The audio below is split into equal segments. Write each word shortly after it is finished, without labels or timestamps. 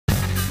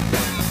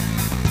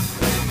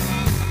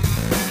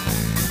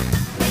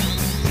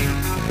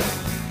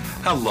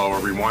Hello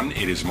everyone,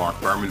 it is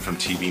Marc Berman from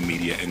TV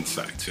Media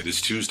Insights. It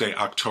is Tuesday,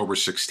 October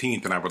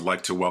 16th, and I would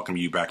like to welcome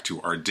you back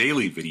to our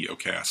daily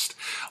videocast.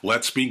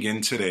 Let's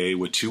begin today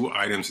with two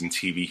items in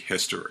TV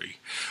history.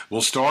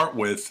 We'll start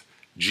with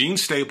Jean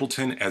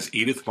Stapleton as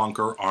Edith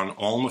Bunker on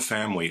All in the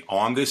Family.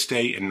 On this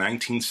day in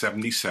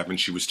 1977,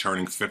 she was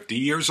turning 50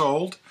 years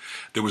old.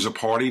 There was a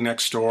party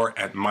next door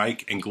at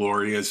Mike and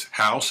Gloria's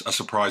house, a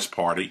surprise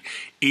party.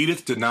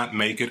 Edith did not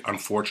make it,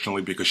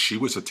 unfortunately, because she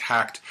was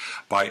attacked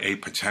by a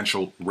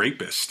potential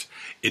rapist.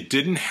 It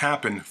didn't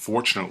happen,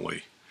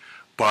 fortunately,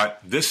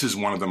 but this is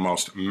one of the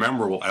most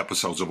memorable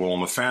episodes of All in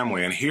the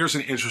Family, and here's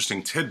an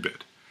interesting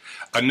tidbit.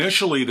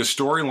 Initially, the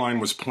storyline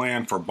was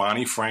planned for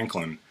Bonnie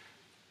Franklin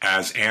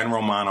as Anne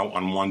Romano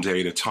on One Day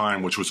at a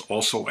Time, which was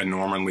also a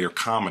Norman Lear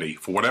comedy.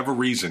 For whatever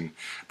reason,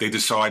 they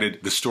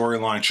decided the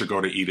storyline should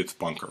go to Edith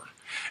Bunker.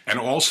 And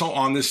also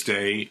on this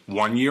day,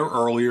 1 year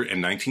earlier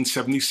in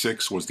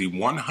 1976, was the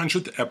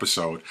 100th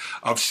episode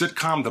of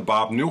sitcom The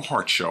Bob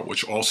Newhart Show,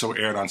 which also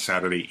aired on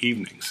Saturday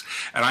evenings.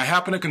 And I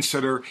happen to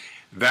consider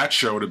that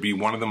show to be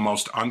one of the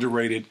most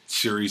underrated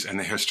series in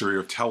the history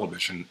of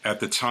television. At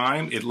the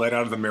time, it led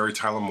out of the Mary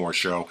Tyler Moore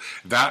Show.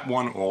 That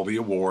won all the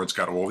awards,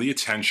 got all the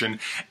attention,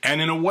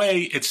 and in a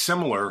way, it's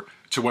similar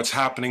to what's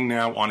happening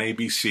now on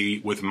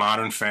ABC with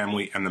Modern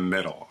Family and The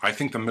Middle. I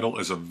think The Middle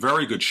is a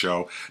very good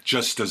show,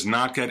 just does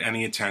not get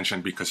any attention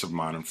because of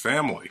Modern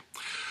Family.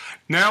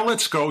 Now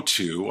let's go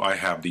to, I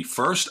have the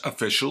first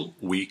official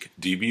week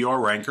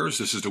DVR rankers.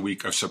 This is the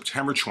week of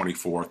September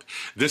 24th.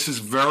 This is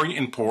very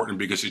important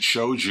because it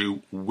shows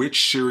you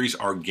which series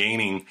are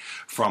gaining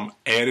from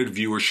added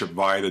viewership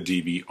via the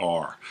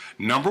DVR.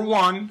 Number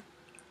one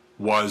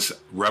was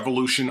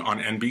Revolution on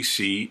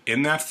NBC.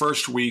 In that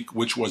first week,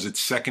 which was its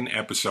second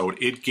episode,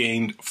 it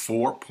gained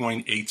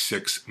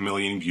 4.86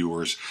 million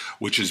viewers,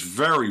 which is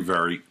very,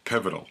 very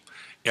pivotal.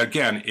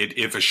 Again,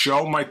 if a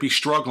show might be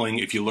struggling,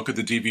 if you look at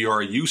the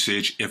DVR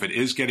usage, if it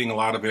is getting a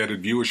lot of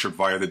added viewership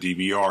via the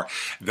DVR,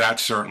 that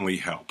certainly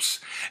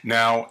helps.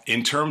 Now,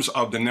 in terms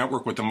of the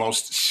network with the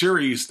most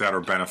series that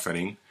are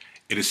benefiting,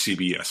 it is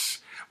CBS,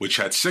 which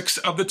had 6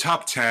 of the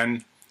top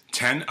 10,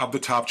 10 of the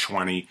top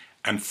 20,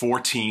 and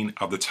 14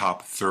 of the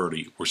top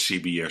 30 were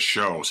CBS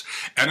shows.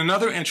 And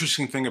another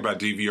interesting thing about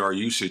DVR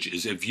usage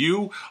is if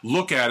you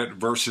look at it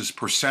versus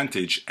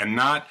percentage and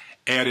not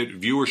added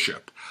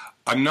viewership,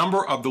 a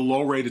number of the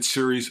low-rated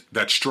series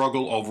that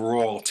struggle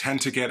overall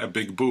tend to get a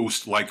big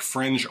boost, like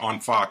Fringe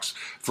on Fox,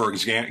 for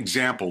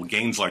example,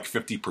 gains like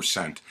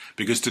 50%.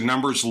 Because the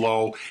number's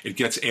low, it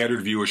gets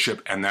added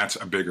viewership, and that's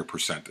a bigger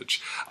percentage.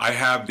 I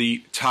have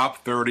the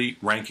top 30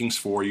 rankings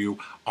for you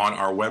on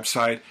our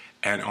website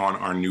and on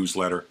our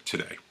newsletter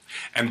today.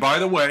 And by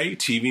the way,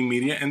 TV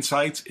Media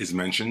Insights is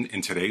mentioned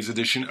in today's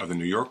edition of the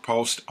New York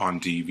Post on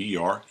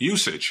DVR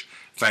usage.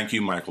 Thank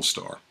you, Michael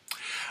Starr.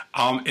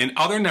 In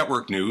other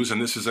network news,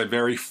 and this is a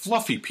very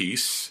fluffy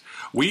piece,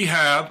 we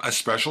have a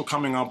special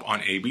coming up on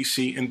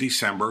ABC in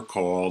December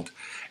called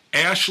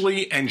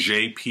Ashley and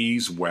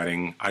JP's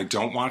Wedding. I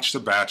don't watch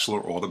The Bachelor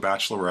or The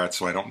Bachelorette,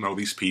 so I don't know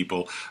these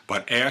people,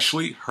 but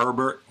Ashley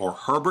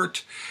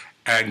Herbert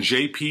and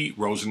JP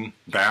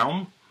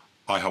Rosenbaum,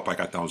 I hope I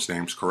got those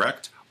names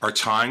correct, are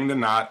tying the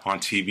knot on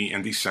TV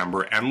in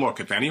December. And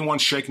look, if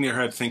anyone's shaking their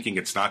head thinking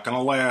it's not going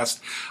to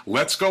last,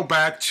 let's go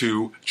back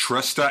to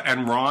Trista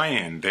and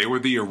Ryan. They were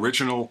the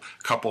original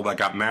couple that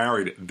got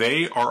married.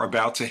 They are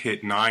about to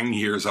hit 9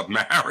 years of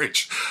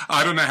marriage.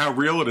 I don't know how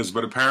real it is,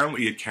 but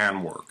apparently it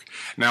can work.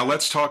 Now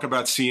let's talk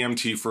about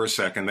CMT for a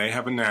second. They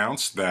have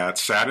announced that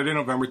Saturday,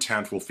 November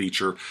 10th will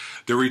feature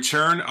the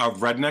return of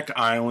Redneck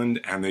Island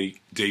and the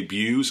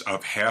debuts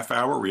of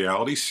half-hour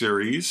reality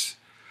series,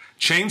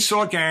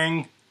 Chainsaw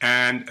Gang,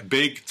 and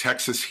Big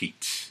Texas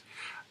Heat.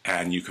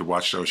 And you could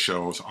watch those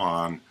shows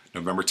on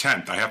November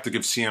 10th. I have to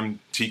give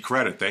CMT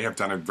credit. They have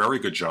done a very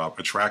good job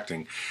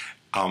attracting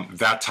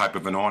that type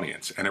of an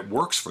audience, and it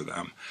works for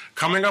them.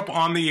 Coming up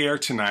on the air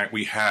tonight,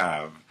 we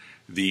have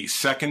the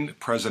second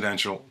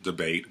presidential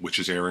debate, which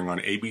is airing on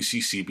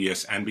ABC,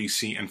 CBS,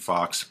 NBC, and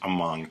Fox,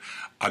 among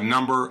a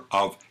number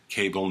of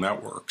cable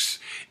networks.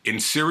 In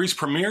series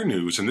premiere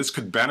news, and this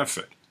could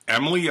benefit,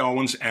 Emily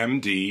Owens,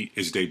 MD,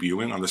 is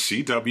debuting on the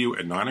CW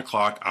at 9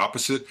 o'clock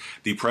opposite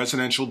the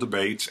presidential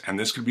debates, and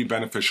this could be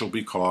beneficial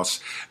because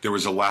there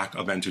is a lack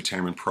of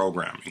entertainment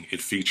programming. It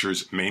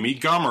features Mamie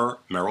Gummer,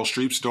 Meryl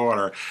Streep's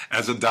daughter,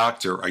 as a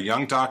doctor, a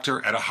young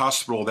doctor at a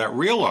hospital that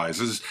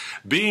realizes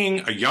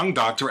being a young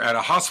doctor at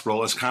a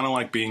hospital is kind of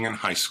like being in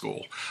high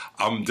school.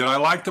 Did I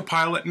like the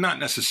pilot? Not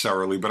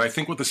necessarily, but I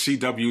think what the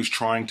CW is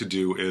trying to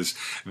do is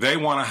they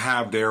want to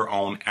have their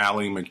own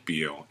Ally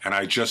McBeal, and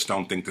I just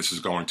don't think this is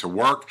going to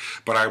work.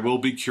 But I will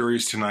be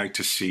curious tonight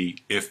to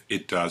see if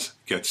it does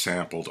get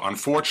sampled.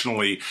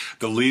 Unfortunately,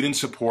 the lead in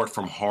support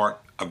from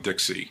Heart of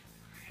Dixie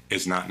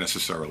is not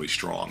necessarily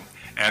strong.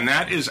 And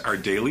that is our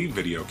daily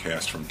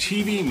videocast from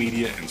TV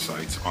Media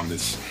Insights on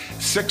this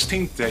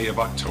 16th day of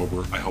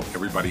October. I hope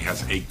everybody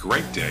has a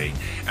great day,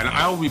 and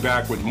I'll be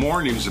back with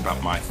more news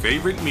about my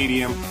favorite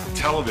medium,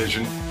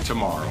 television,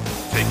 tomorrow.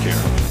 Take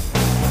care.